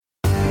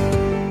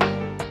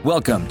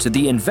Welcome to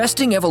the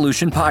Investing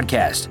Evolution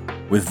Podcast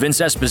with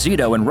Vince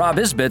Esposito and Rob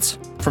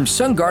Isbitz from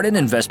Sun Garden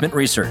Investment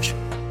Research.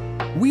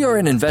 We are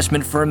an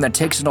investment firm that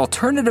takes an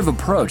alternative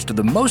approach to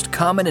the most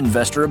common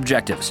investor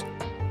objectives: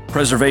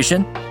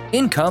 preservation,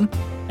 income,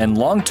 and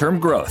long-term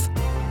growth.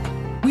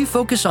 We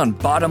focus on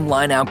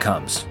bottom-line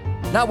outcomes,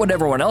 not what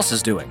everyone else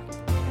is doing.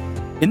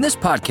 In this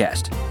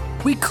podcast,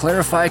 we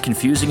clarify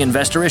confusing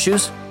investor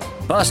issues,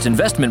 bust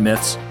investment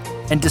myths,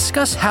 and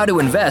discuss how to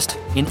invest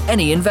in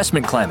any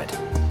investment climate.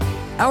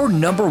 Our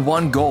number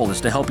one goal is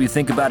to help you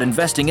think about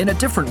investing in a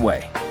different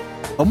way,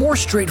 a more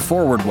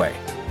straightforward way,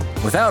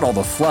 without all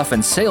the fluff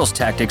and sales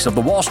tactics of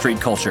the Wall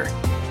Street culture.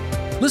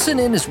 Listen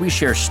in as we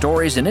share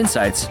stories and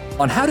insights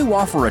on how to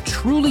offer a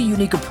truly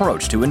unique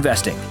approach to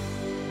investing.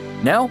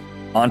 Now,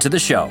 on to the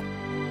show.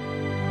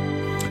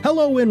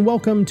 Hello and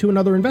welcome to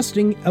another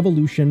Investing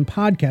Evolution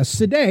podcast.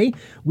 Today,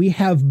 we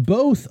have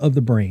both of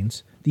the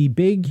brains, the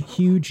big,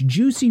 huge,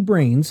 juicy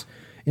brains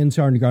in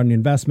Sun Garden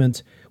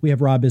Investments. We have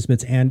Rob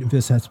Isbitz and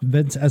Vince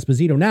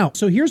Esposito. Now,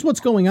 so here's what's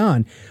going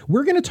on.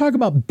 We're going to talk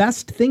about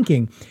best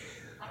thinking.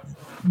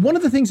 One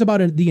of the things about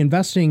the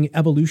investing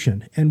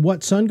evolution and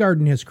what Sun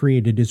Garden has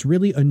created is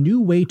really a new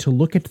way to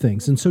look at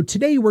things. And so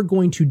today we're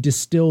going to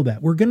distill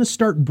that. We're going to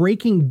start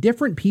breaking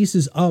different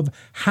pieces of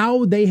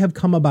how they have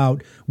come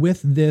about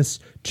with this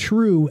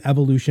true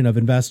evolution of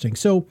investing.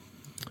 So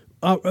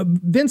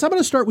Vince, I'm going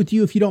to start with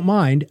you if you don't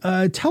mind.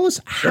 Tell us,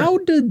 how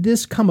did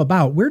this come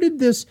about? Where did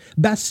this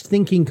best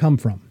thinking come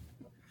from?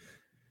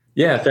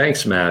 Yeah,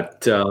 thanks,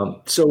 Matt.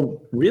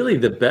 So really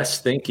the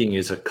best thinking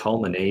is a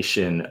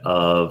culmination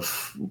of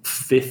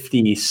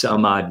 50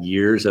 some odd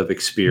years of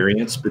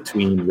experience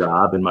between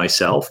Rob and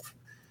myself.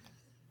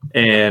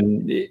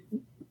 And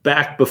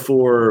back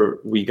before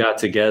we got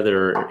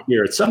together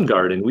here at Sun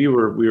Garden, we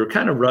were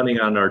kind of running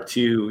on our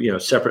two,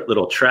 separate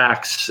little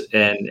tracks.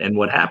 And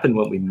what happened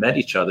when we met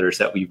each other is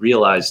that we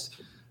realized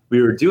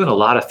we were doing a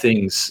lot of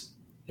things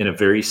in a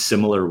very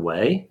similar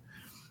way.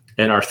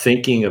 And our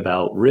thinking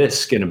about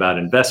risk and about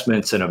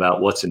investments and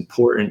about what's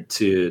important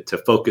to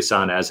focus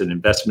on as an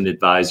investment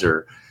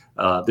advisor,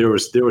 there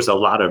was a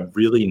lot of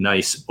really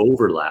nice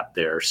overlap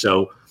there.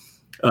 So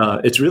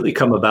it's really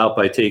come about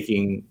by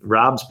taking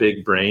Rob's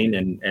big brain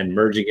and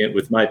merging it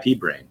with my pea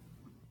brain.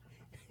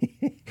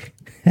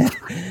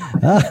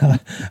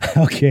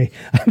 Okay.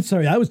 I'm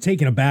sorry. I was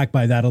taken aback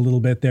by that a little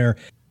bit there.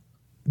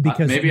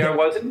 Because maybe I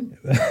wasn't.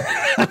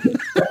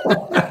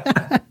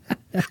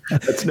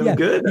 That's no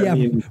good. Yeah,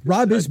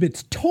 Rob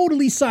Isbit's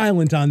totally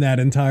silent on that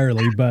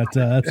entirely, but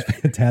that's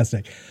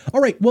fantastic.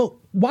 All right. Well,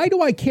 why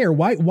do I care?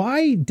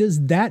 Why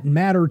does that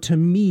matter to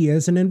me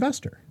as an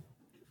investor?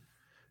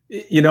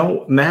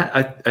 Matt,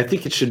 I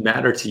think it should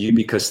matter to you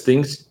because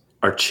things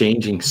are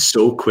changing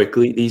so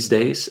quickly these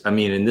days. I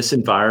mean, in this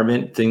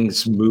environment,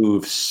 things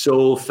move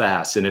so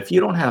fast. And if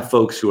you don't have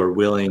folks who are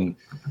willing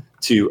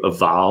to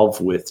evolve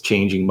with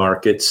changing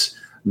markets,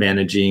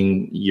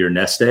 managing your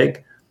nest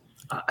egg,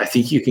 I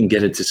think you can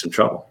get into some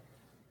trouble.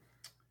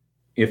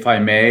 If I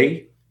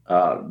may,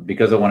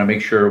 because I want to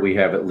make sure we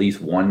have at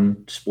least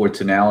one sports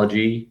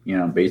analogy,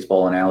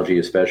 baseball analogy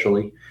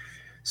especially.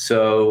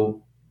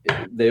 So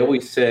they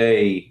always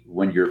say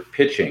when you're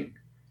pitching,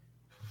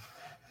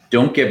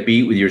 don't get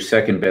beat with your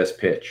second best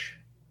pitch.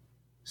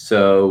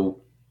 So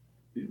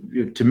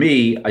to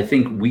me, I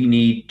think we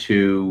need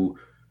to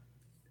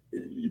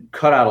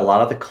cut out a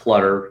lot of the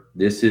clutter.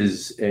 This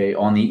is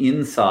on the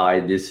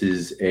inside, this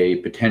is a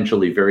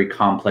potentially very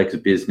complex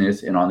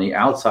business. And on the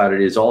outside, it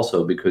is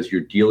also because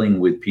you're dealing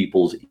with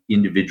people's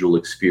individual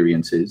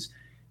experiences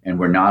and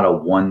we're not a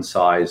one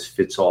size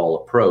fits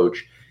all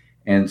approach.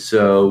 And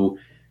so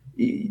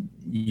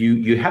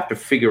you have to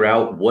figure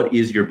out what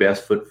is your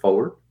best foot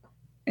forward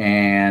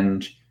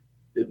and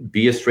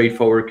be a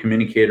straightforward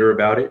communicator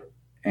about it.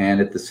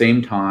 And at the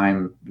same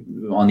time,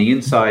 on the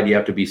inside, you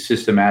have to be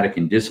systematic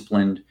and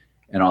disciplined.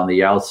 And on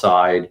the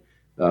outside,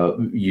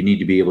 you need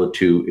to be able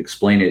to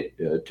explain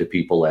it to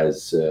people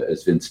as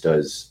Vince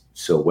does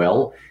so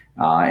well,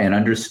 and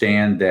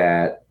understand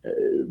that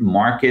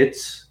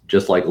markets,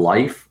 just like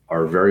life,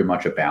 are very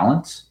much a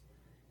balance,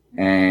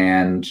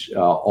 and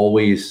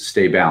always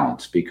stay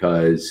balanced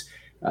because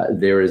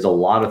there is a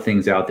lot of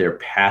things out there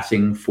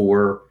passing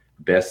for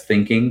best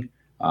thinking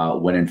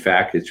when in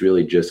fact it's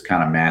really just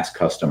kind of mass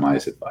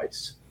customized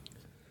advice.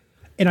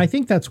 And I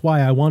think that's why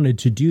I wanted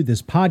to do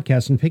this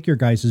podcast and pick your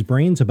guys'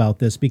 brains about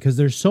this, because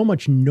there's so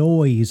much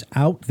noise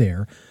out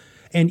there.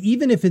 And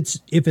even if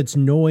it's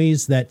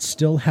noise that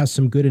still has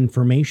some good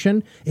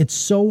information, it's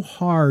so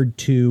hard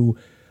to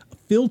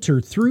filter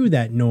through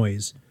that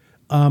noise.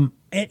 And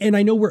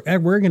I know we're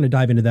going to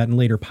dive into that in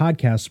later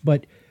podcasts,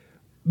 but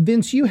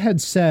Vince, you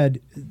had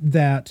said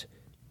that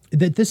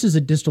this is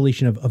a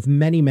distillation of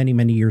many, many,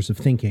 many years of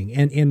thinking.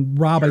 And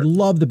Rob, sure. I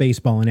love the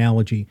baseball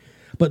analogy,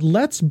 but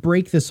let's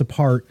break this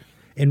apart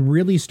and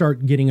really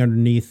start getting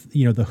underneath,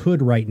 the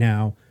hood right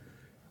now.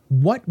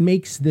 What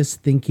makes this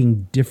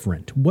thinking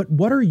different?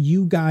 What are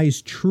you guys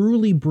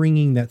truly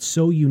bringing that's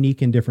so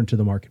unique and different to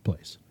the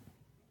marketplace?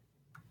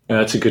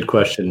 That's a good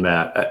question,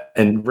 Matt.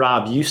 And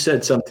Rob, you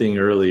said something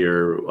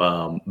earlier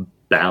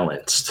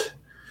balanced.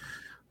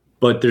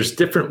 But there's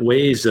different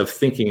ways of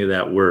thinking of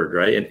that word,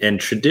 right? And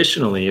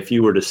traditionally, if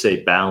you were to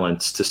say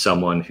balance to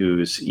someone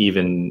who's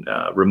even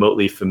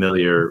remotely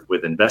familiar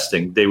with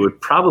investing, they would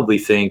probably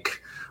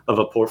think of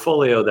a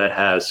portfolio that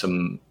has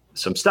some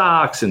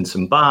stocks and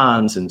some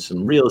bonds and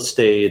some real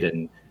estate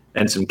and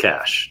some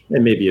cash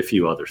and maybe a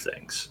few other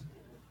things.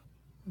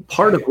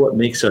 Part of what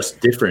makes us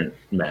different,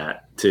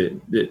 Matt,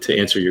 to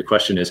answer your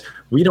question, is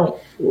we don't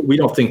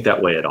think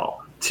that way at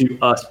all. To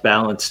us,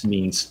 balance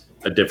means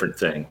a different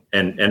thing.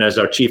 And as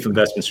our chief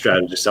investment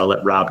strategist, I'll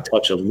let Rob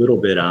touch a little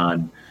bit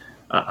on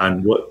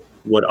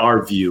what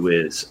our view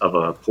is of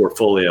a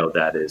portfolio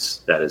that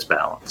is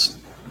balanced.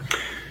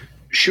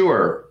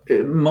 Sure.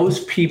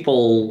 Most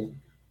people,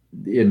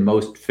 and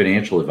most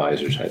financial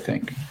advisors, I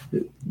think,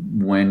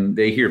 when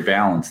they hear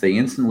balance, they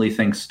instantly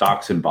think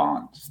stocks and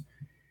bonds.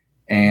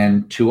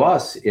 And to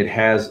us, it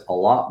has a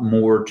lot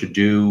more to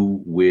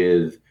do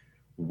with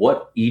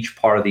what each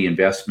part of the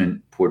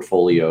investment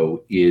portfolio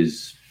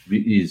is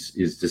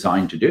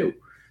designed to do.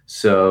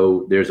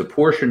 So there's a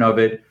portion of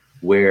it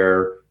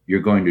where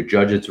you're going to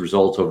judge its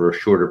results over a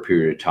shorter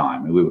period of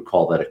time. And we would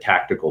call that a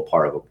tactical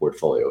part of a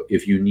portfolio.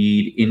 If you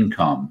need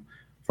income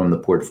from the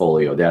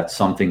portfolio, that's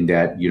something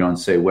that you don't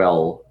say,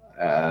 well,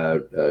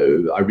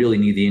 I really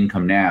need the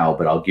income now,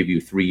 but I'll give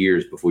you 3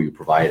 years before you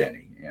provide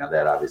any.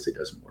 That obviously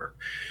doesn't work.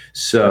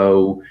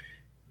 So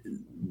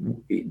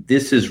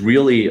this is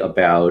really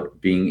about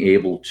being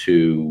able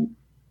to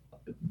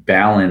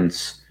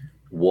balance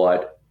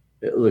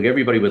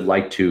everybody would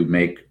like to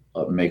make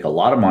a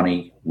lot of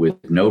money with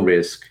no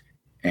risk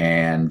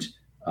and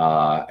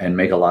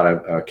make a lot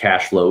of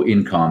cash flow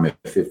income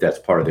if that's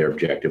part of their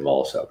objective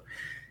also.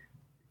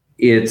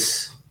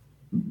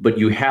 But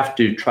you have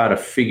to try to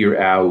figure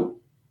out,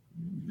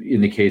 in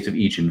the case of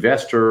each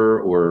investor,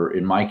 or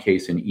in my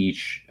case, in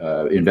each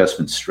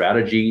investment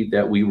strategy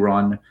that we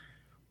run,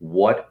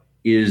 what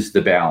is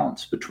the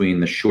balance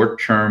between the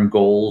short-term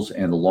goals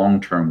and the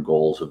long-term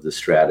goals of the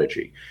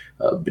strategy,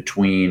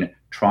 between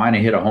trying to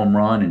hit a home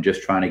run and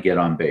just trying to get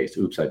on base.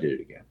 Oops, I did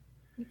it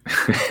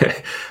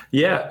again.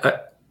 Yeah,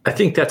 I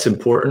think that's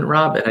important,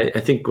 Rob. And I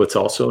think what's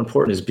also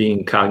important is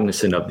being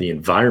cognizant of the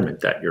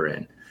environment that you're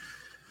in.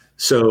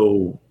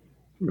 So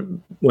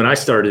when I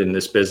started in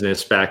this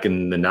business back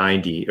in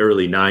the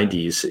early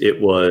 90s,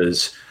 it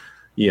was,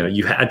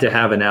 you had to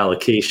have an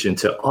allocation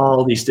to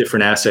all these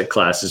different asset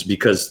classes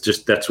because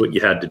just that's what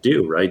you had to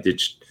do, right?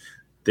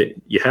 That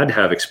you had to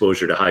have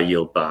exposure to high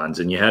yield bonds,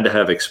 and you had to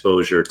have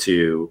exposure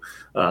to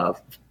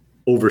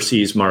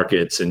overseas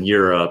markets in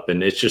Europe.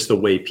 And it's just the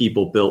way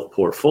people built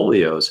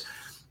portfolios.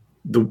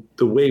 The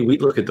way we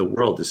look at the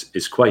world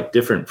is quite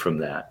different from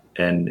that.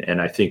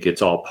 And I think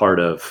it's all part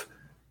of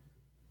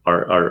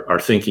our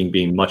thinking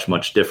being much,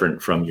 much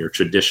different from your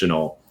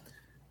traditional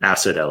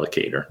asset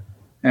allocator.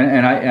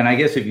 And I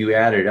guess if you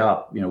add it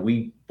up,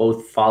 we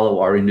both follow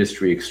our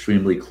industry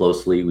extremely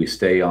closely. We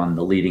stay on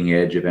the leading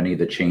edge of any of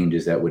the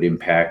changes that would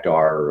impact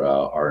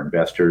our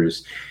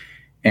investors,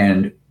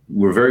 and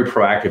we're very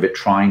proactive at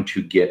trying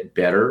to get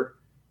better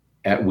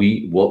at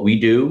what we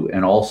do,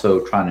 and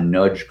also trying to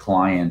nudge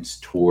clients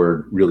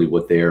toward really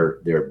what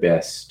their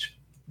best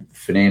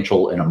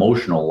financial and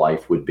emotional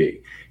life would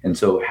be. And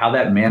so how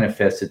that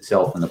manifests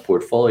itself in the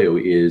portfolio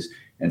is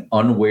an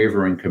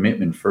unwavering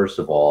commitment, first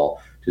of all,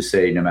 to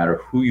say no matter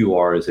who you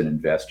are as an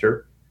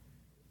investor,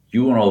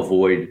 you want to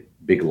avoid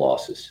big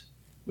losses.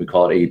 We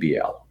call it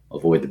ABL,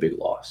 avoid the big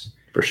loss.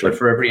 For sure. But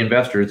for every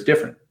investor, it's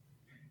different.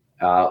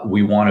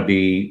 We want to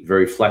be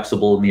very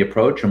flexible in the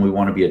approach, and we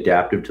want to be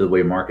adaptive to the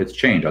way markets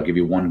change. I'll give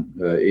you one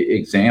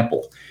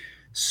example.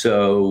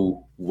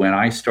 So when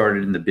I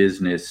started in the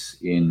business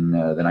in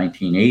the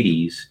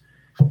 1980s,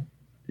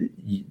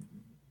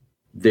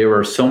 there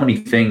were so many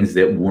things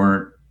that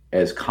weren't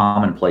as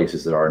commonplace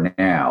as there are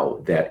now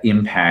that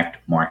impact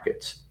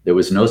markets. There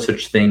was no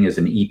such thing as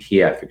an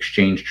ETF,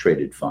 exchange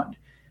traded fund.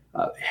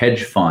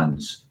 Hedge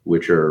funds,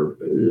 which are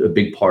a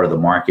big part of the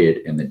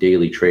market and the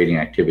daily trading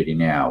activity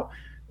now,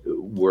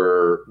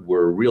 were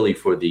really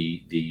for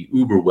the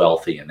uber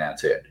wealthy, and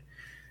that's it.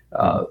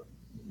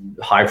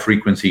 High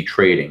frequency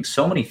trading,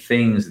 so many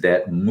things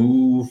that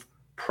move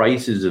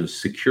prices of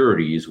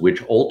securities,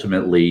 which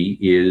ultimately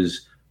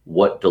is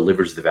what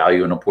delivers the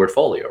value in a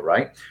portfolio,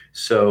 right?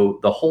 So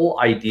the whole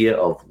idea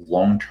of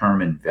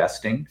long-term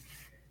investing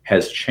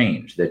has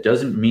changed. That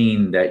doesn't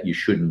mean that you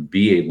shouldn't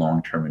be a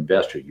long-term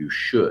investor. You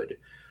should.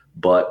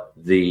 But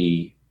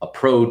the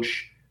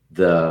approach,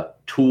 the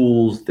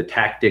tools, the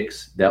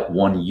tactics that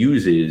one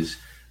uses,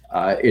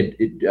 I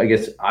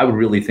guess I would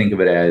really think of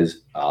it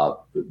as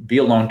be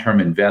a long-term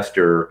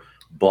investor,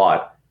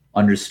 but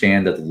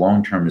understand that the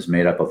long-term is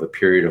made up of a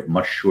period of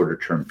much shorter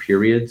term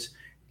periods,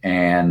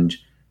 and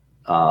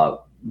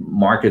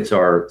markets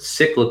are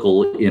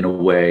cyclical in a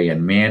way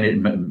and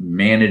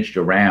managed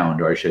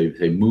around, or I should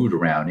say moved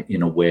around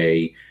in a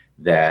way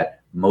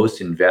that most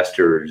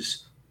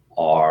investors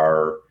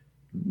are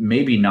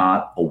maybe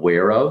not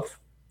aware of.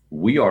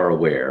 We are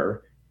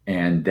aware,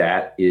 And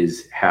that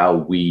is how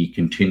we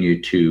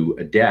continue to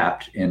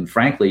adapt, and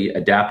frankly,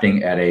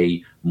 adapting at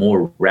a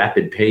more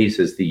rapid pace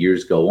as the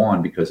years go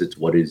on, because it's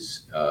what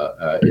is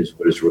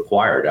what is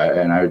required.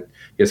 I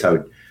guess I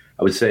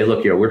would say,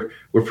 look,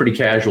 we're pretty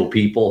casual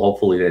people.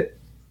 Hopefully, that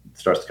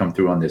starts to come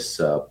through on this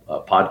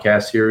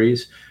podcast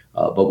series,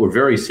 but we're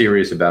very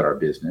serious about our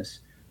business,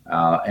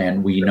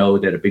 and we know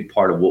that a big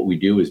part of what we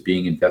do is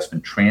being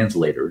investment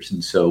translators,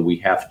 and so we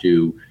have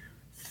to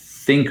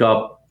think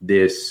up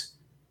this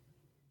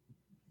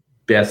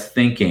best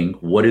thinking.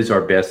 What is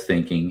our best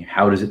thinking?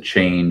 How does it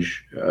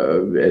change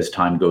as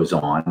time goes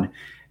on?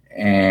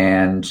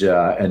 And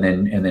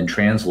then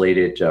translate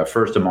it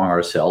first among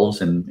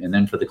ourselves and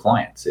then for the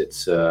clients.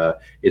 It's an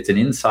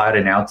inside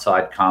and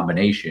outside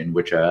combination,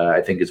 which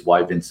I think is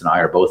why Vince and I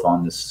are both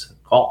on this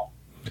call.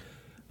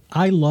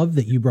 I love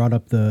that you brought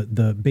up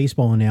the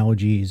baseball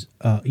analogies,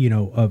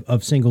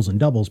 of singles and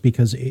doubles,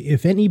 because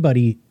if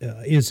anybody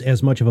is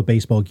as much of a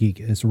baseball geek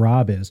as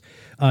Rob is,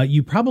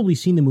 you've probably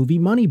seen the movie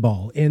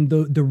Moneyball. And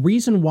the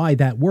reason why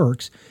that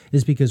works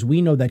is because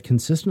we know that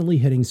consistently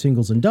hitting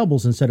singles and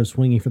doubles instead of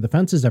swinging for the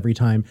fences every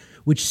time,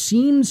 which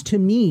seems to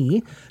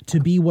me to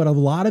be what a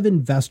lot of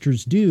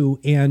investors do.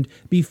 And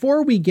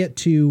before we get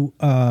to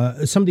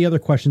some of the other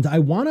questions, I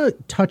want to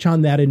touch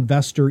on that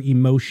investor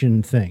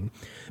emotion thing,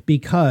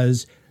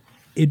 because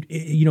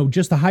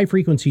just the high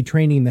frequency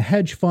training, the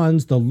hedge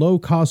funds, the low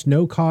cost,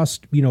 no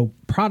cost,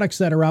 products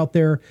that are out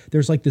there.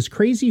 There's like this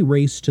crazy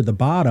race to the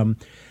bottom,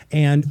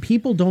 and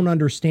people don't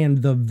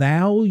understand the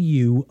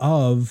value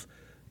of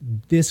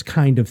this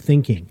kind of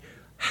thinking.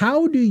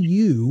 How do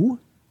you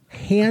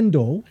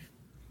handle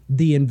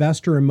the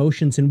investor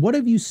emotions, and what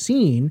have you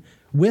seen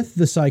with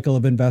the cycle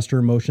of investor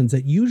emotions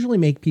that usually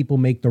make people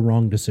make the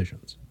wrong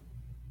decisions?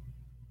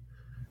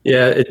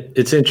 Yeah,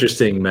 it's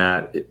interesting,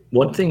 Matt.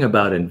 One thing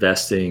about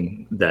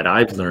investing that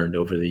I've learned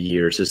over the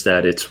years is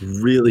that it's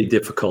really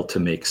difficult to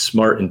make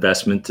smart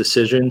investment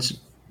decisions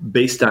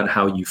based on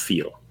how you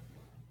feel,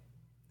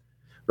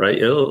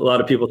 right? A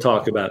lot of people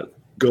talk about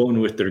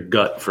going with their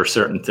gut for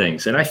certain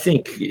things, and I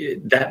think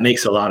that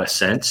makes a lot of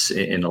sense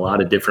in a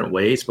lot of different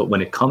ways. But when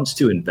it comes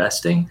to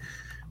investing,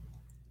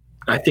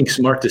 I think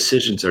smart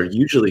decisions are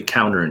usually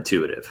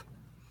counterintuitive.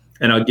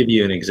 And I'll give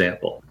you an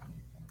example.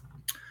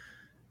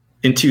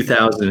 In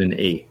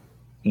 2008,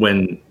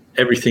 when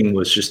everything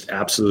was just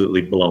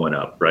absolutely blowing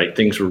up, right?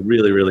 Things were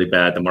really, really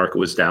bad. The market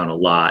was down a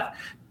lot.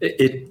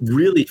 It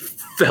really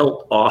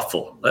felt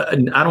awful.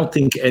 And I don't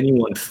think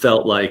anyone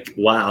felt like,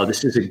 wow,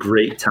 this is a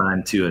great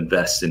time to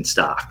invest in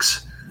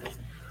stocks.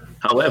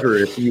 However,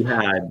 if you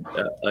had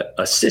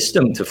a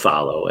system to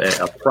follow,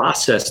 a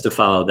process to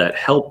follow that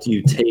helped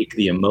you take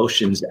the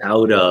emotions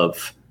out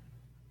of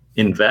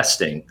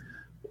investing,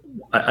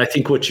 I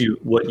think what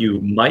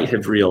you might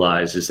have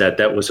realized is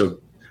that was a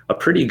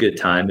pretty good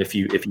time. If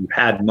you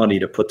had money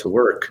to put to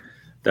work,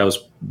 that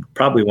was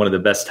probably one of the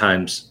best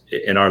times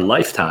in our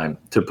lifetime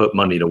to put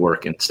money to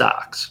work in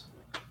stocks.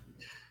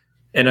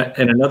 And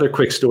another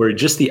quick story,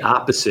 just the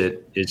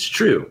opposite is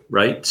true,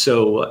 right?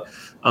 So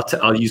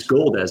I'll use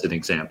gold as an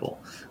example.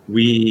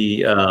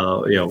 Gold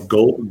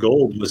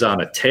was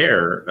on a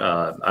tear.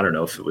 I don't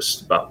know if it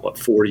was about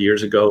 4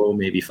 years ago,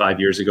 maybe 5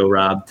 years ago,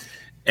 Rob,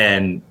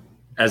 and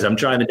as I'm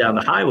driving down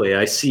the highway,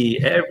 I see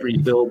every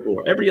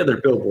other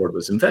billboard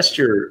was invest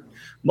your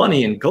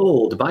money in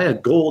gold, buy a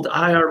gold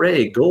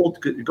IRA, gold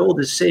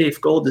is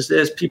safe, gold is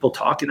this, people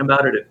talking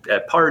about it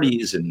at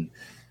parties and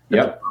at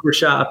the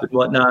barbershop and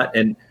whatnot.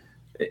 And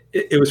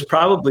it was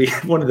probably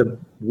one of the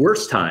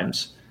worst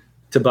times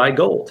to buy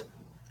gold.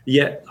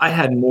 Yet I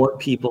had more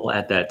people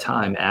at that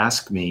time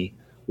ask me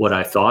what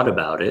I thought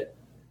about it.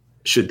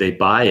 Should they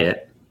buy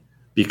it?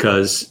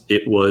 Because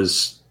it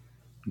was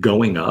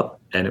going up,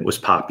 and it was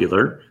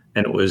popular,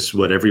 and it was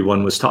what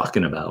everyone was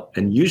talking about.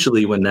 And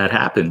usually when that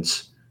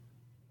happens,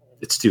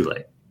 it's too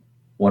late.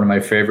 One of my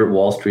favorite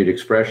Wall Street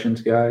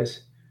expressions,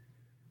 guys,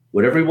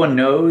 what everyone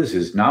knows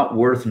is not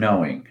worth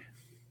knowing.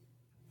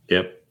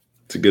 Yep,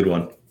 it's a good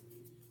one.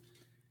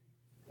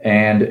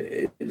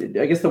 And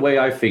I guess the way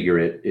I figure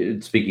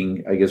it,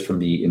 speaking, I guess, from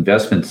the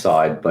investment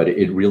side, but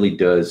it really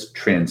does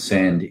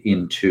transcend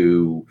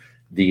into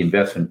the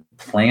investment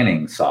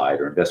planning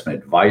side or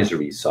investment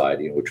advisory side,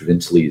 which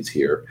Vince leads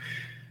here.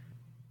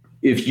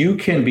 If you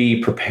can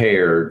be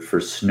prepared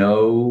for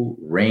snow,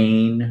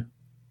 rain,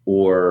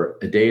 or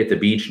a day at the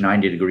beach,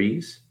 90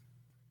 degrees,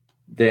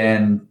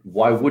 then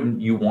why wouldn't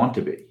you want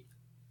to be?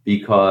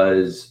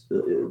 Because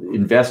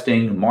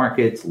investing,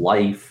 markets,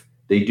 life,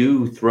 they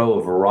do throw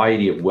a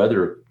variety of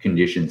weather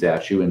conditions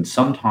at you. And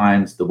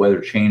sometimes the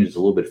weather changes a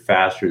little bit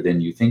faster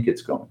than you think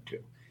it's going to.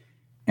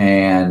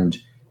 And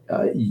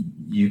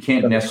you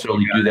can't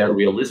necessarily do that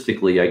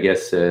realistically, I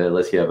guess,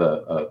 unless you have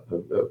a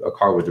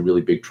car with a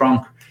really big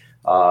trunk.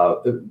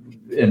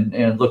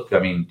 And look, I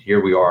mean,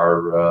 here we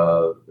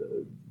are,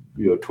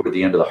 toward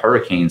the end of the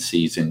hurricane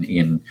season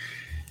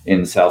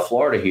in South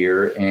Florida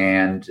here,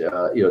 and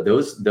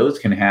those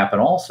can happen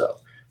also.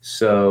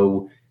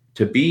 So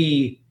to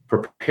be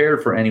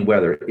prepared for any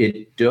weather,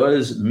 it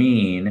does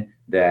mean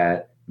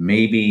that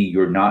maybe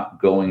you're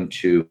not going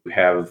to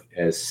have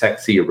as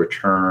sexy a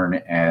return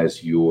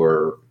as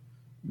your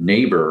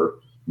neighbor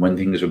when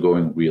things are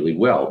going really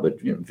well.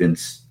 But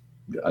Vince,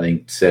 I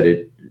think, said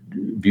it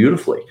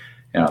beautifully.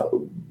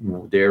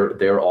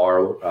 There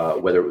are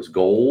whether it was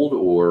gold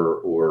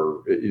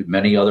or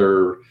many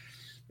other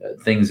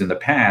things in the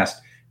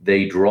past,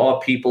 they draw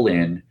people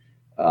in.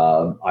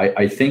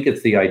 I think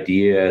it's the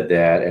idea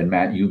that, and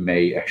Matt, you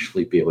may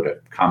actually be able to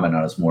comment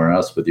on this more than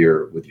us with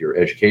your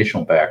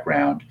educational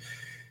background,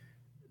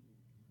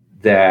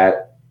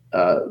 that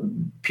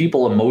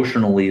people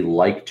emotionally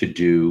like to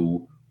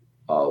do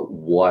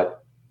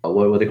what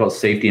they call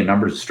safety in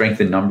numbers,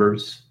 strength in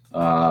numbers. They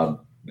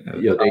want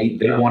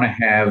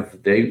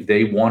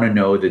to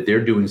know that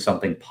they're doing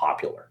something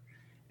popular.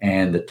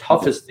 And the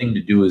toughest thing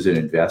to do as an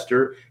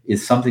investor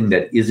is something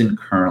that isn't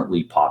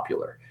currently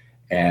popular.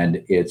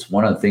 And it's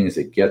one of the things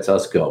that gets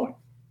us going,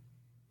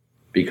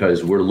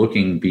 because we're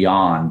looking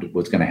beyond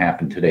what's going to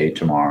happen today,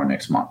 tomorrow,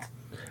 next month.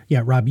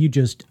 Yeah, Rob, you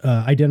just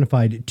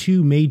identified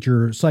two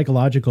major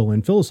psychological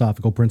and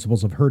philosophical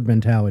principles of herd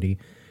mentality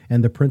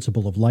and the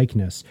principle of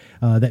likeness,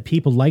 that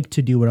people like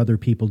to do what other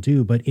people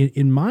do. But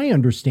in my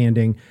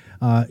understanding,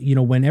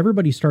 when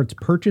everybody starts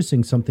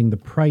purchasing something, the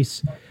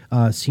price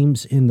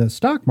seems in the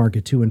stock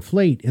market to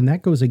inflate. And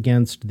that goes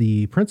against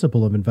the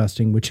principle of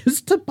investing, which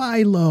is to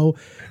buy low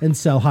and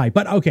sell high.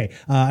 But okay,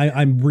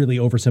 I'm really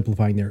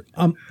oversimplifying there.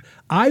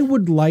 I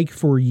would like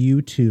for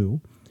you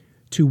to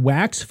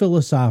wax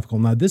philosophical.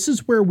 Now, this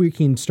is where we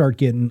can start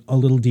getting a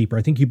little deeper.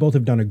 I think you both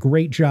have done a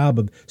great job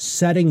of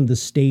setting the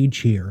stage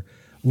here.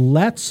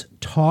 Let's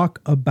talk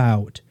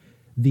about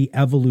the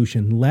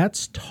evolution.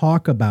 Let's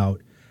talk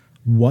about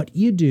what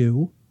you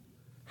do,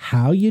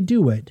 how you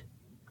do it,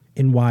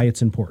 and why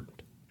it's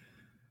important.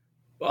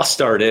 I'll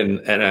start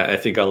in, and I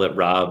think I'll let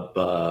Rob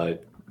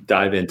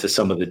dive into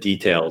some of the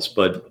details.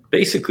 But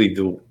basically,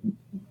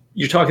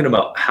 you're talking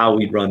about how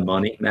we run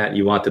money, Matt.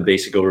 You want the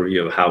basic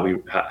overview of how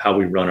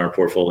we run our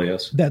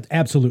portfolios? That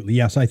absolutely,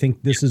 yes. I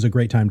think this is a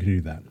great time to do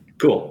that.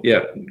 Cool.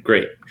 Yeah,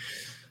 great.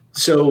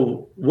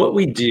 So what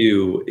we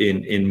do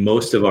in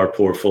most of our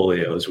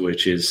portfolios,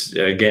 which is,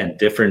 again,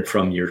 different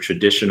from your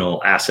traditional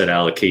asset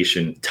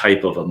allocation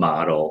type of a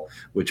model,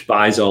 which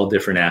buys all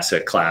different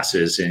asset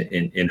classes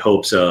in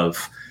hopes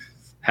of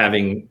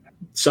having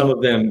some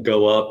of them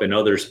go up and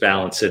others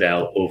balance it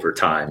out over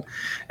time.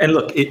 And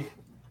look,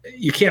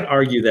 you can't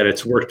argue that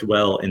it's worked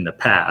well in the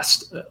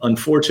past.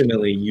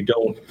 Unfortunately, you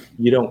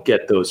don't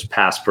get those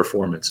past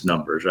performance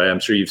numbers, right? I'm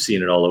sure you've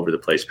seen it all over the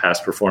place.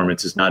 Past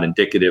performance is not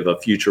indicative of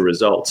future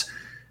results,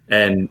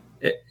 and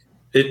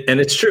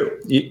it's true.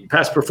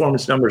 Past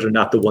performance numbers are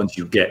not the ones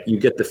you get. You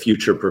get the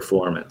future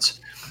performance,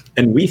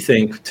 and we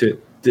think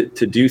to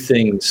do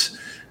things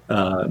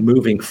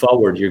moving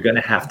forward, you're going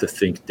to have to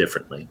think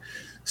differently.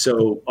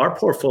 So our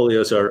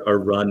portfolios are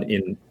run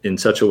in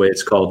such a way.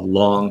 It's called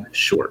long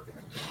short.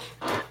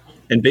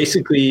 And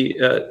basically,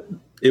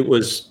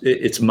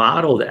 it's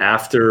modeled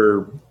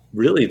after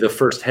really the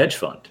first hedge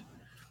fund.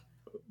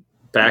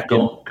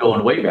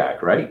 Going way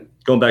back, right?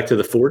 Going back to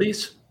the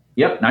 40s?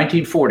 Yep,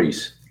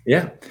 1940s.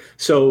 Yeah.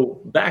 So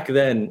back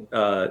then,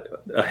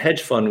 a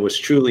hedge fund was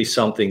truly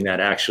something that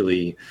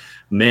actually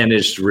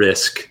managed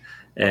risk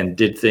and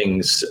did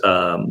things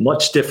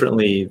much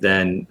differently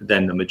than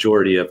the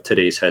majority of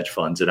today's hedge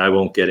funds. And I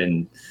won't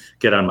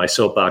get on my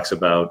soapbox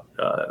about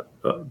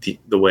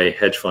the way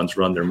hedge funds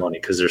run their money,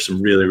 because there's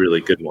some really,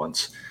 really good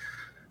ones,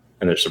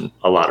 and there's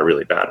a lot of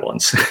really bad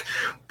ones.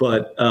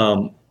 But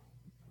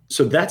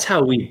so that's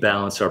how we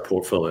balance our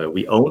portfolio.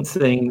 We own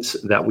things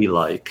that we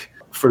like.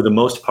 For the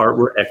most part,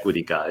 we're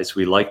equity guys.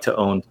 We like to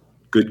own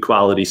good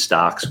quality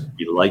stocks.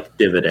 We like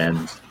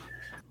dividends.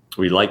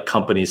 We like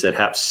companies that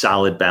have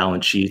solid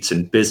balance sheets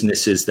and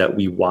businesses that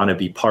we want to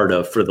be part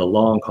of for the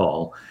long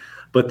haul.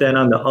 But then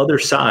on the other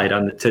side,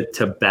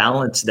 to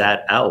balance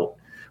that out,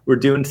 we're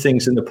doing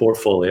things in the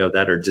portfolio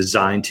that are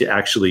designed to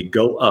actually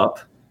go up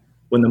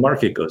when the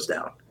market goes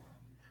down.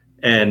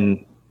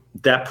 And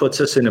that puts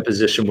us in a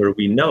position where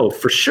we know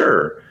for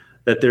sure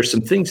that there's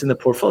some things in the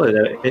portfolio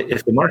that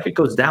if the market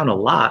goes down a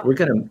lot, we're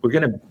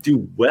gonna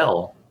do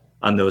well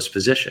on those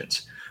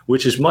positions,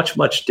 which is much,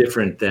 much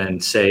different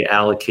than, say,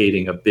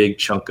 allocating a big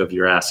chunk of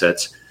your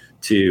assets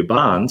to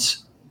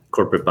bonds,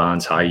 corporate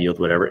bonds, high yield,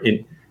 whatever,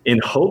 in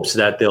hopes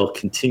that they'll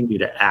continue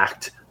to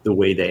act the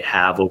way they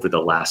have over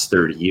the last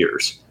 30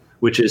 years,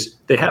 which is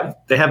they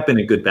have been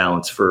a good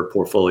balance for a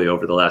portfolio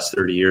over the last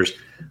 30 years,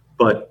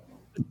 but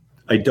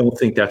I don't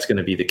think that's going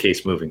to be the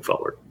case moving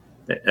forward.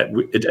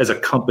 As a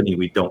company,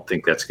 we don't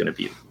think that's going to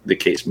be the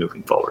case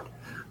moving forward.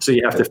 So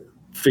you have to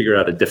figure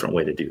out a different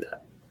way to do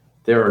that.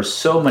 There are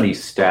so many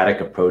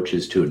static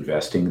approaches to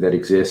investing that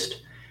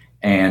exist,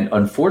 and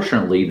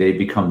unfortunately, they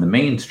become the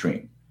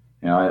mainstream.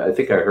 I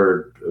think I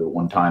heard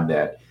one time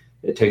that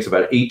it takes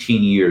about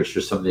 18 years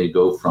for something to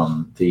go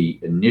from the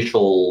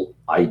initial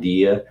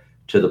idea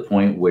to the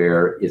point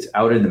where it's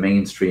out in the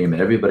mainstream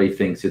and everybody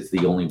thinks it's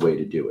the only way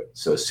to do it.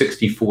 So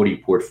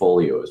 60-40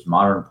 portfolios,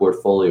 modern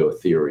portfolio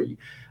theory,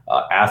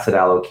 asset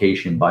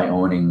allocation by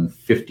owning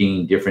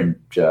 15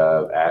 different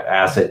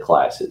asset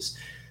classes.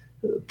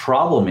 The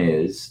problem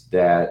is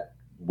that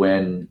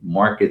when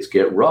markets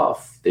get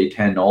rough, they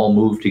tend to all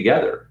move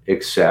together,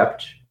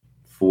 except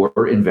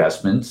for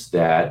investments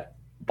that,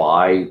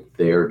 by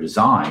their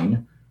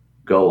design,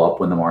 go up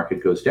when the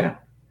market goes down.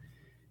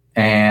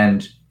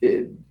 And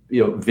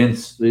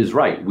Vince is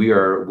right.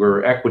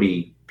 We're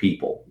equity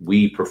people.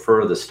 We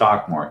prefer the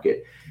stock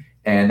market,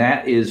 and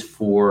that is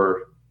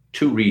for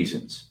two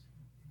reasons,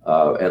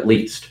 at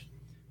least.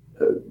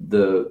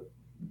 The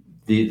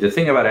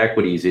thing about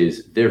equities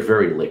is they're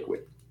very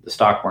liquid. The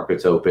stock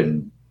market's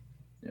open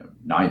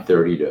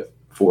 9:30 to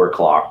 4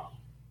 o'clock,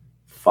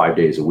 5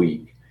 days a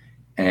week,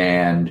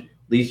 and at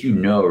least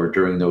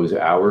during those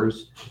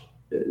hours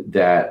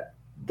that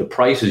the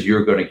prices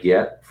you're going to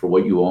get for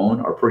what you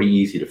own are pretty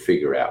easy to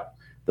figure out.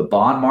 The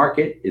bond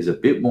market is a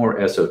bit more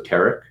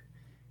esoteric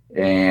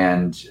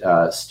and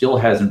still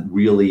hasn't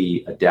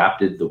really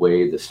adapted the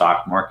way the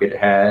stock market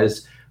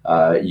has.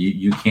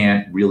 You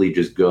can't really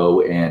just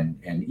go and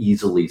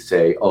easily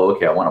say, oh,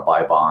 okay, I want to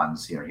buy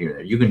bonds here and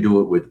there. You can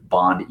do it with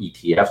bond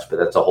ETFs, but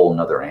that's a whole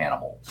nother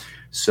animal.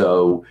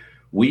 So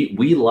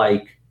we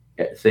like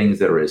things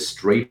that are as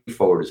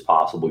straightforward as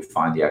possible. We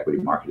find the equity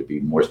market to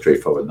be more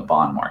straightforward than the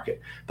bond market.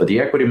 But the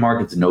equity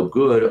market's no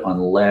good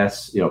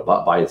unless,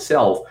 by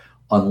itself,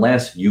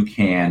 unless you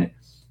can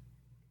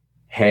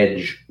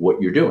hedge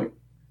what you're doing.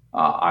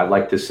 I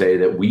like to say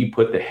that we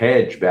put the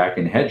hedge back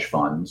in hedge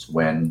funds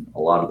when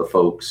a lot of the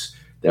folks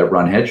that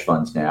run hedge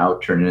funds now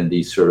turn into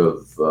these sort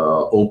of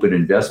open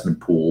investment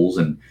pools,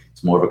 and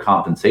it's more of a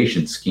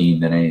compensation scheme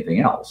than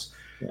anything else.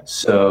 Yeah.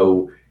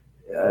 So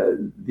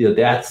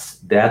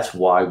that's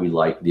why we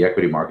like the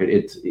equity market.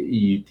 It's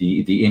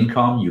the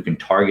income. You can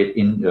target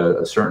in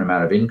a certain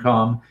amount of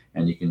income,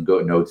 and you can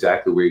know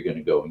exactly where you're going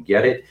to go and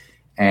get it.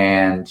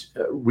 And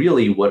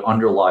really, what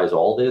underlies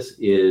all this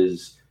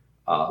is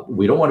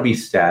we don't want to be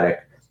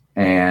static.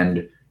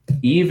 And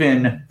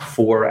even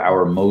for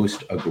our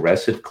most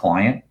aggressive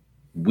client,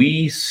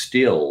 we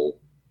still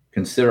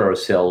consider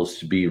ourselves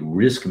to be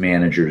risk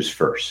managers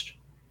first.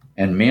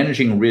 And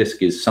managing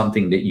risk is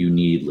something that you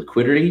need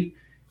liquidity,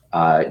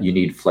 you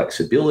need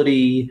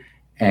flexibility,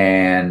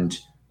 and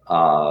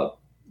I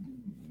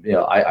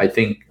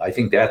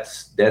think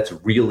that's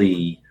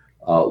really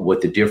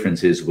what the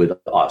difference is with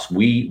us.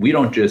 We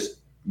don't just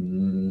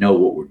know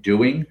what we're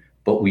doing,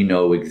 but we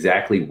know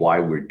exactly why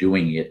we're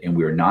doing it, and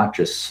we're not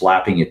just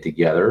slapping it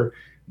together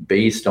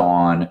based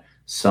on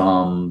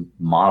some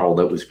model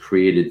that was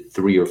created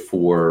 3 or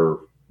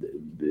 4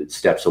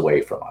 steps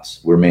away from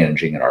us. We're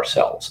managing it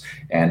ourselves.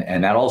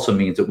 And that also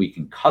means that we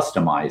can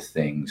customize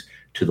things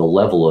to the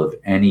level of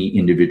any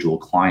individual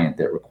client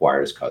that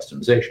requires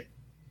customization.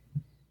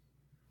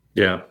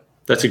 Yeah,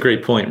 that's a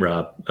great point,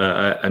 Rob.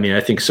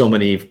 I think so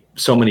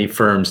many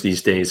firms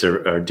these days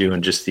are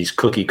doing just these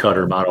cookie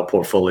cutter model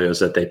portfolios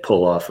that they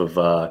pull off of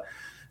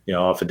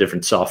off of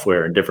different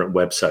software and different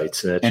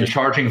websites, and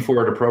charging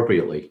for it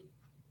appropriately.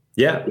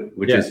 Yeah,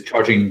 which is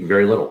charging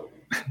very little.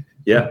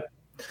 Yeah.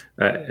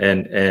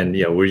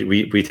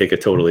 We take a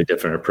totally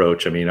different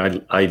approach. I mean,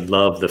 I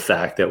love the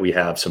fact that we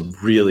have some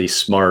really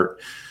smart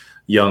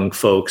young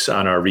folks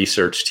on our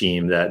research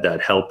team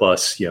that help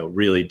us,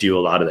 really do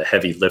a lot of the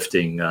heavy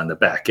lifting on the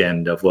back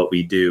end of what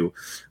we do.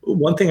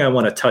 One thing I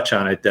want to touch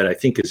on that I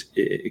think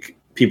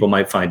people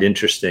might find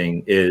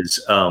interesting is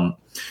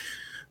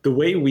the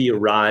way we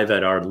arrive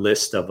at our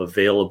list of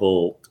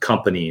available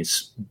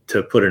companies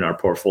to put in our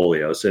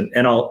portfolios.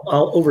 And I'll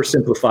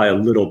oversimplify a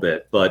little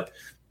bit, but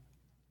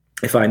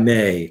if I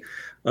may,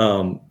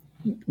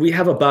 we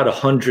have about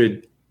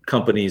 100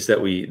 companies that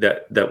we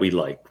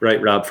like,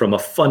 right, Rob? From a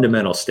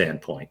fundamental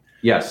standpoint,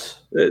 yes.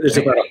 There's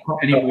any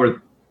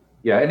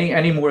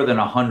more than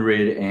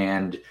 100,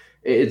 and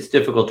it's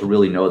difficult to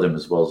really know them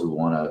as well as we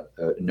want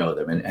to know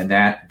them, and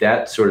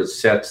that sort of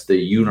sets the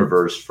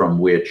universe from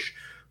which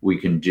we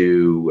can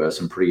do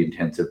some pretty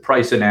intensive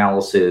price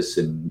analysis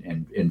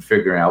and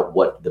figuring out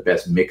what the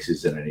best mix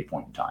is at any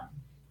point in time.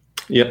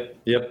 Yep.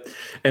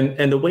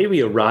 And the way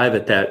we arrive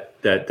at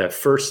that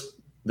first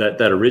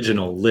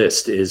original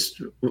list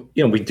is,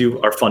 we do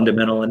our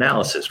fundamental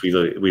analysis. We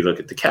look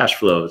at the cash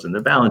flows and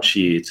the balance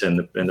sheets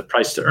and the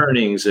price to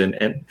earnings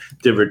and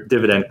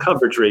dividend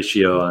coverage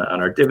ratio on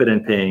our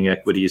dividend paying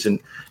equities and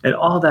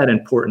all that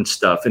important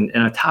stuff. And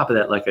on top of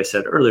that, like I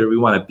said earlier, we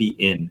want to be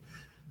in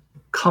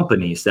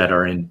companies that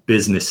are in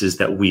businesses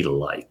that we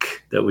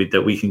like, that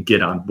we can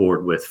get on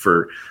board with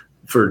for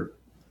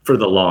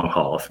the long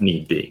haul if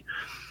need be.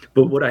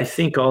 But what I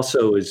think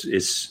also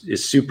is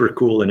super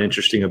cool and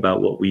interesting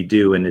about what we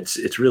do, and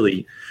it's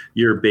really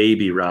your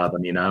baby, Rob. I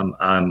mean,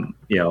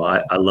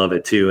 I love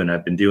it too, and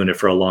I've been doing it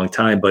for a long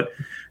time. But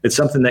it's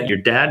something that your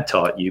dad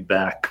taught you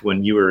back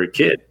when you were a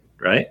kid,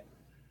 right?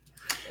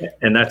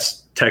 And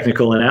that's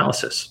technical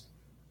analysis.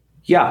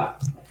 Yeah.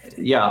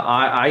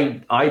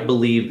 I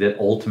believe that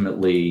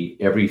ultimately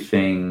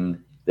everything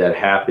that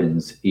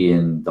happens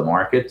in the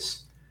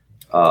markets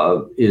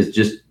is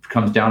just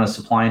comes down to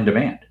supply and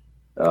demand.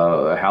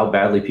 how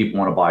badly people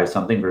want to buy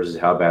something versus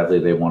how badly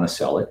they want to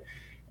sell it.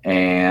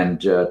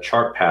 And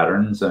chart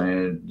patterns. I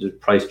mean,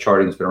 price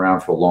charting has been around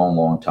for a long,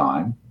 long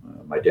time.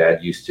 My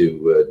dad used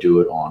to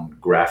do it on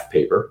graph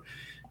paper.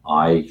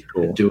 I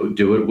do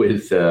it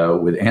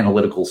with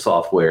analytical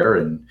software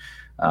and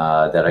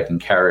that I can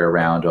carry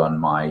around on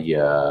my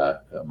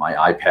my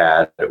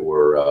iPad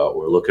or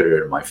look at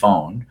it on my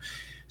phone.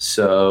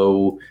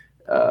 So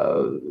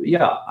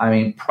I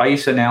mean,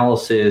 price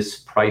analysis,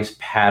 price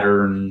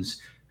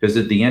patterns. Because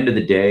at the end of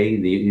the day,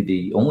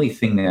 the only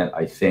thing that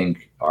I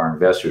think our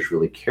investors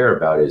really care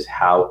about is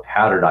how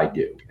did I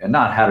do, and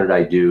not how did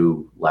I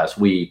do last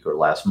week or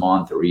last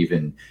month or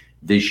even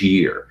this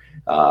year.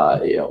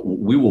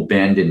 We will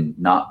bend and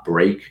not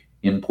break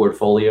in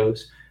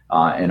portfolios,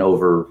 and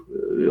over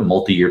a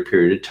multi-year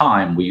period of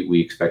time,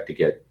 we expect to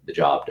get the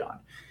job done.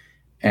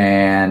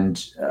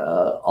 And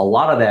a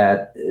lot of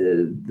that,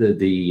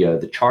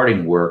 the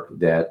charting work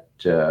that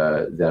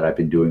I've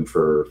been doing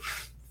for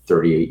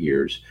 38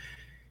 years.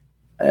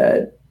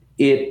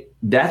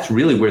 That's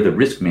really where the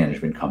risk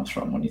management comes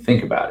from when you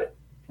think about it,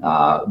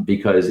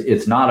 because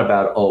it's not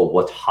about,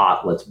 what's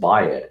hot, let's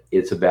buy it.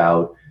 It's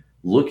about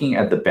looking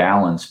at the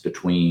balance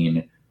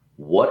between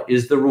what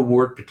is the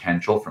reward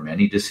potential from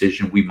any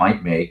decision we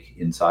might make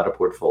inside a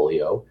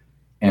portfolio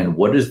and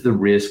what is the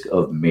risk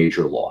of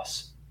major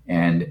loss.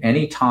 And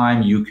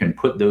anytime you can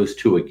put those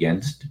two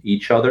against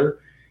each other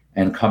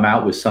and come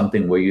out with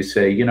something where you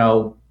say,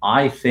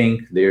 I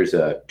think there's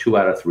a 2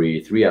 out of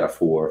 3, 3 out of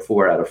 4,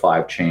 4 out of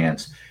 5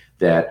 chance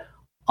that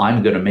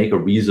I'm going to make a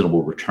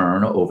reasonable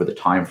return over the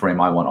time frame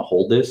I want to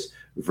hold this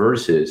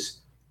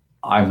versus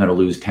I'm going to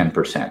lose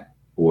 10%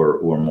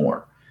 or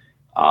more.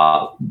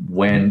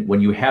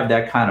 When you have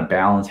that kind of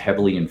balance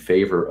heavily in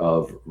favor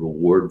of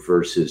reward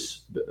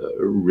versus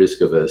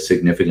risk of a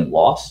significant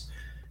loss,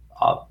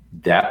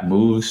 that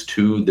moves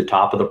to the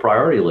top of the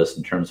priority list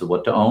in terms of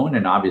what to own.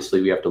 And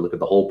obviously we have to look at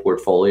the whole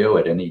portfolio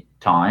at any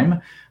time.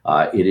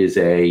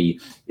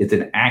 It's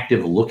an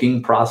active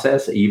looking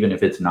process, even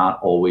if it's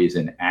not always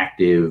an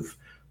active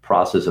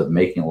process of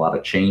making a lot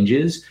of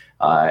changes.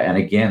 And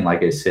again,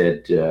 like I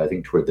said, I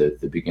think toward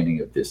the beginning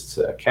of this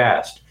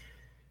cast,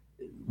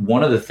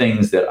 one of the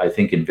things that I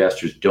think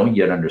investors don't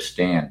yet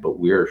understand, but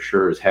we're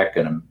sure as heck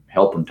going to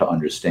help them to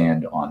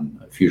understand on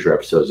future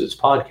episodes of this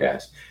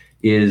podcast,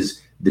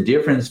 is the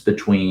difference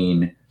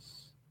between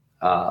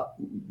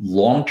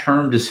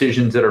long-term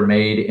decisions that are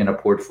made in a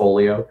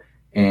portfolio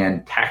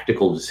and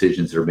tactical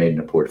decisions that are made in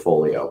a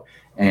portfolio.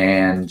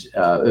 And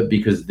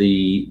because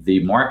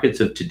the markets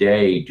of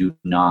today do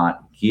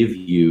not give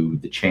you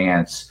the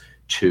chance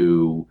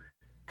to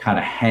kind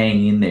of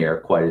hang in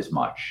there quite as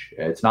much.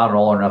 It's not an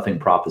all or nothing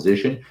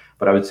proposition,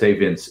 but I would say,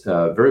 Vince,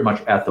 very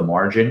much at the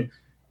margin,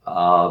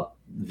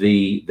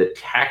 the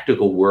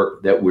tactical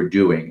work that we're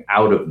doing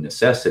out of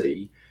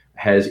necessity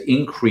has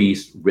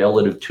increased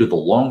relative to the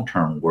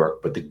long-term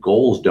work, but the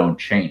goals don't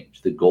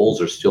change. The goals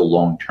are still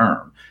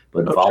long-term,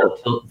 but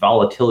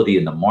volatility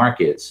in the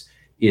markets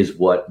is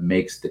what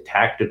makes the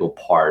tactical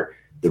part,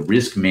 the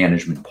risk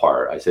management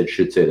part,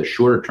 should say the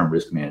shorter-term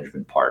risk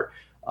management part,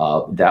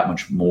 that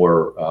much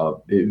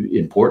more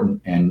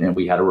important. And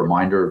we had a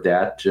reminder of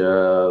that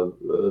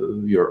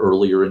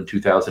earlier in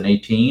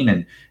 2018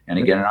 and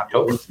again in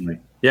October.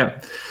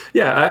 Yeah.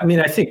 I mean,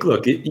 I think,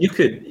 look,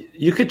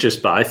 you could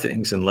just buy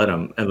things and let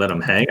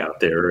them hang out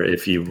there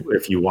if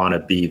you want to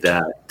be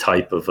that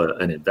type of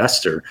an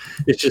investor.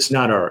 It's just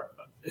not our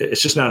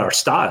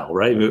style,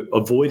 right?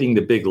 Avoiding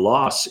the big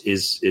loss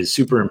is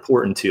super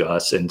important to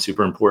us and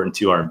super important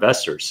to our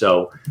investors.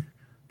 So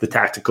the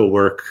tactical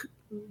work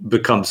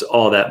becomes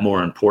all that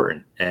more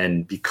important.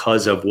 And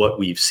because of what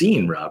we've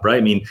seen, Rob, right?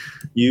 I mean,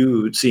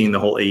 you seeing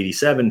the whole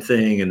 87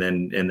 thing and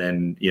then,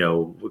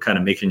 kind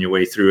of making your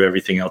way through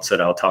everything else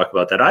that I'll talk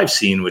about that I've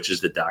seen, which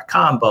is the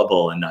dot-com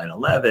bubble and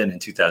 9/11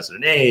 and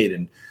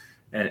 2008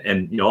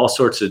 and all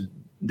sorts of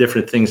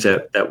different things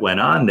that went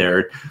on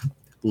there.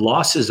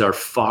 Losses are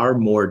far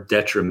more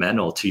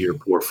detrimental to your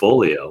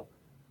portfolio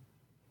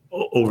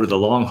over the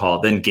long haul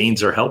than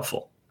gains are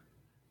helpful.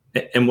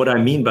 And what I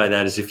mean by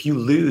that is if you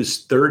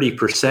lose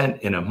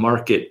 30% in a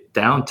market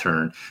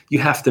downturn, you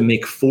have to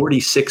make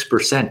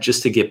 46%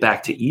 just to get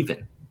back to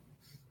even.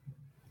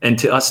 And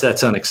to us,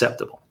 that's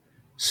unacceptable.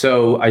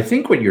 So I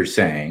think what you're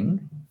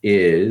saying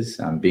is,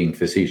 I'm being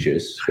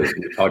facetious because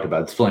we've talked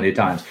about this plenty of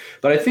times,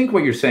 but I think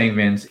what you're saying,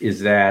 Vince, is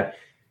that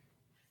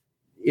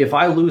if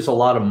I lose a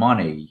lot of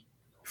money,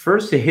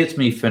 first it hits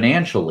me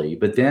financially,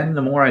 but then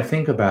the more I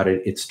think about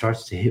it, it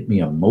starts to hit me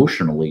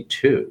emotionally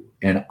too.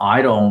 And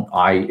I don't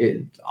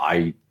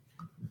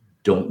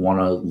want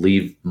to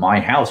leave my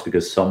house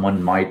because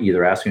someone might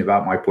either ask me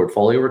about my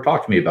portfolio or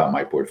talk to me about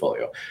my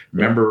portfolio.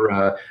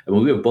 Remember,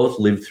 we have both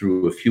lived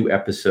through a few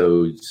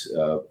episodes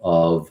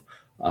of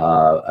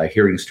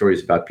hearing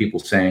stories about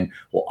people saying,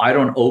 "Well, I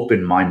don't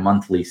open my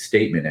monthly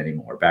statement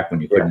anymore." Back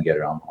when you couldn't get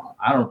it online,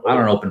 I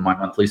don't open my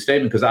monthly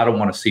statement because I don't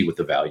want to see what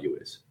the value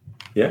is.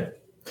 Yeah,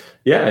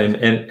 and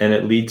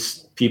it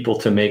leads people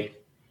to make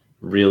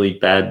really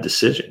bad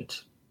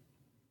decisions.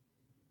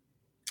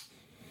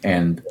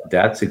 And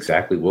that's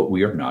exactly what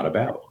we are not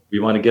about. We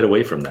want to get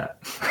away from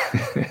that.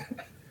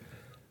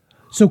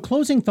 So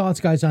closing thoughts,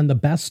 guys, on the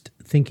best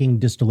thinking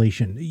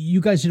distillation. You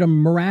guys did a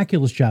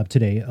miraculous job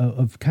today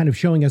of kind of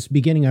showing us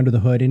beginning under the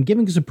hood and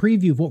giving us a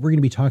preview of what we're going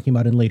to be talking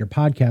about in later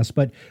podcasts.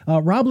 But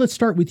Rob, let's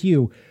start with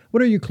you.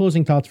 What are your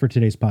closing thoughts for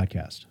today's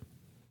podcast?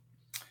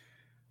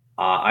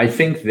 I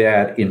think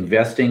that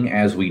investing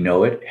as we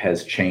know it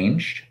has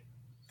changed.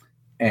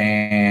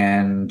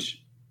 And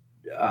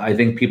I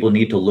think people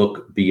need to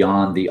look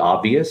beyond the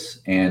obvious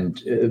and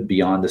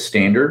beyond the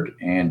standard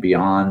and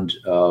beyond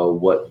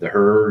what the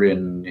herd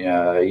and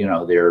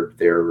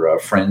their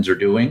friends are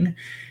doing,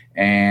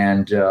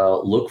 and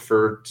look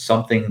for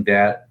something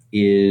that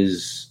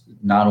is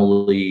not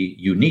only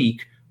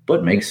unique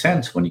but makes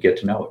sense when you get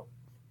to know it.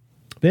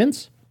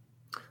 Vince?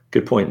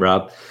 Good point,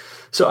 Rob.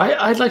 So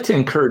I'd like to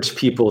encourage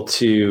people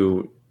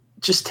to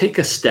just take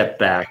a step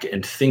back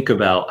and think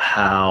about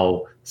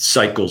how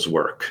cycles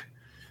work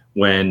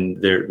when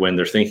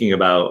they're thinking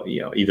about,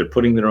 either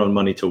putting their own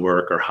money to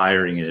work or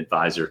hiring an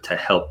advisor to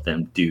help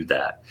them do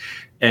that.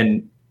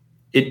 And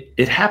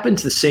it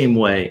happens the same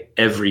way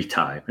every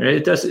time.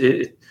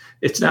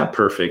 It's not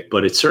perfect,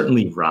 but it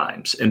certainly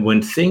rhymes. And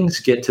when things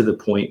get to the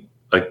point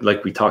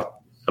like we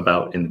talked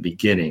about in the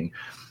beginning,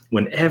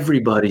 when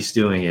everybody's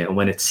doing it and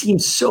when it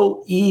seems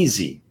so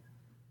easy,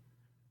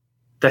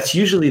 that's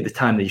usually the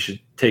time that you should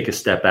take a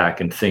step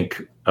back and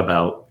think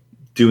about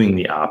doing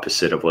the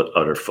opposite of what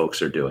other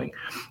folks are doing.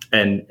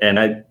 And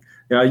I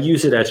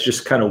use it as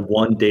just kind of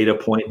one data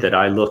point that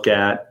I look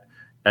at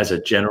as a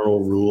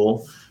general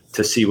rule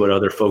to see what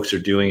other folks are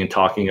doing and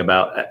talking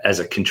about as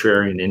a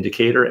contrarian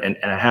indicator. And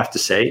I have to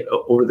say,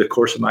 over the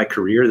course of my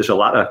career, there's a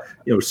lot of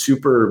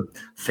super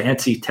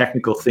fancy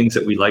technical things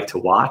that we like to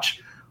watch.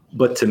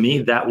 But to me,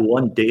 that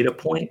one data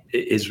point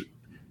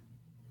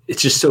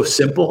it's just so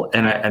simple,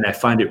 and I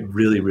find it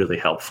really, really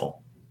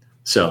helpful.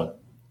 So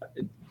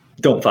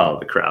don't follow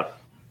the crowd.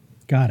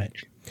 Got it.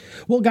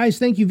 Well, guys,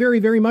 thank you very,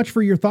 very much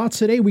for your thoughts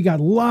today. We got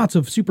lots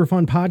of super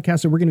fun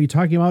podcasts that we're going to be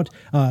talking about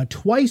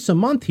twice a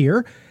month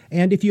here.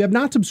 And if you have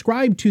not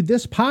subscribed to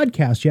this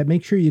podcast yet,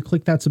 make sure you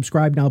click that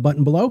subscribe now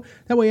button below.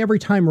 That way, every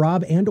time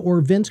Rob and or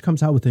Vince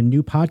comes out with a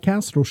new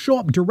podcast, it'll show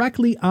up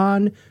directly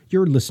on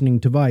your listening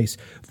device.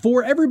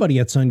 For everybody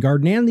at Sun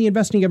Garden and the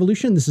Investing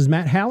Evolution, this is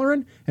Matt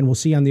Halloran, and we'll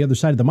see you on the other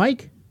side of the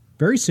mic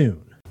very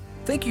soon.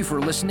 Thank you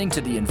for listening to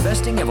the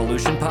Investing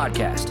Evolution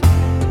podcast.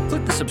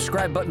 Click the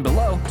subscribe button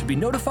below to be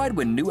notified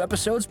when new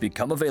episodes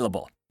become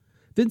available.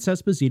 Vince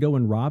Esposito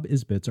and Rob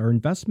Isbitz are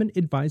investment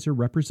advisor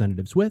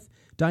representatives with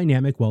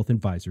Dynamic Wealth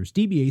Advisors,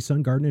 DBA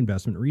Sun Garden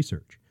Investment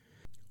Research.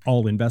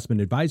 All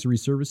investment advisory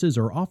services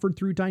are offered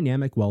through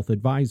Dynamic Wealth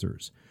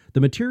Advisors.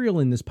 The material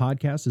in this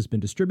podcast has been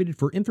distributed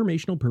for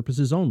informational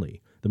purposes only.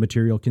 The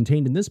material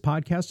contained in this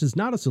podcast is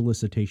not a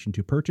solicitation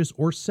to purchase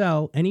or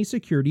sell any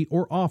security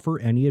or offer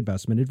any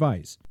investment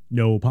advice.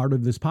 No part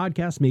of this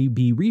podcast may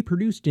be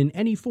reproduced in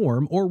any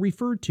form or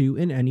referred to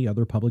in any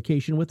other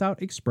publication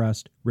without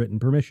expressed written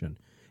permission.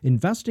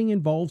 Investing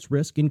involves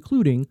risk,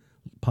 including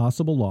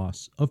possible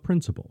loss of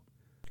principal.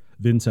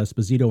 Vince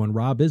Esposito and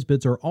Rob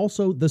Isbitz are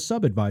also the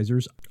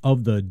sub-advisors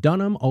of the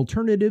Dunham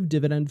Alternative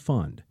Dividend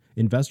Fund.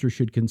 Investors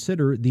should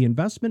consider the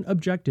investment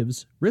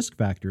objectives, risk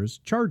factors,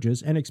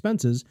 charges, and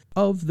expenses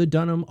of the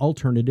Dunham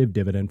Alternative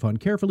Dividend Fund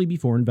carefully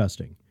before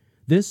investing.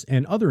 This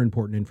and other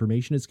important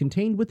information is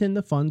contained within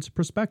the fund's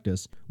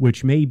prospectus,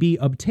 which may be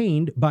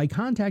obtained by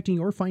contacting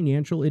your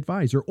financial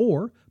advisor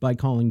or by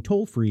calling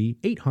toll-free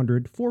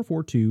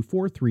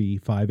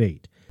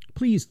 800-442-4358.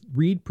 Please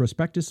read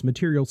prospectus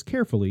materials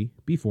carefully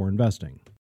before investing.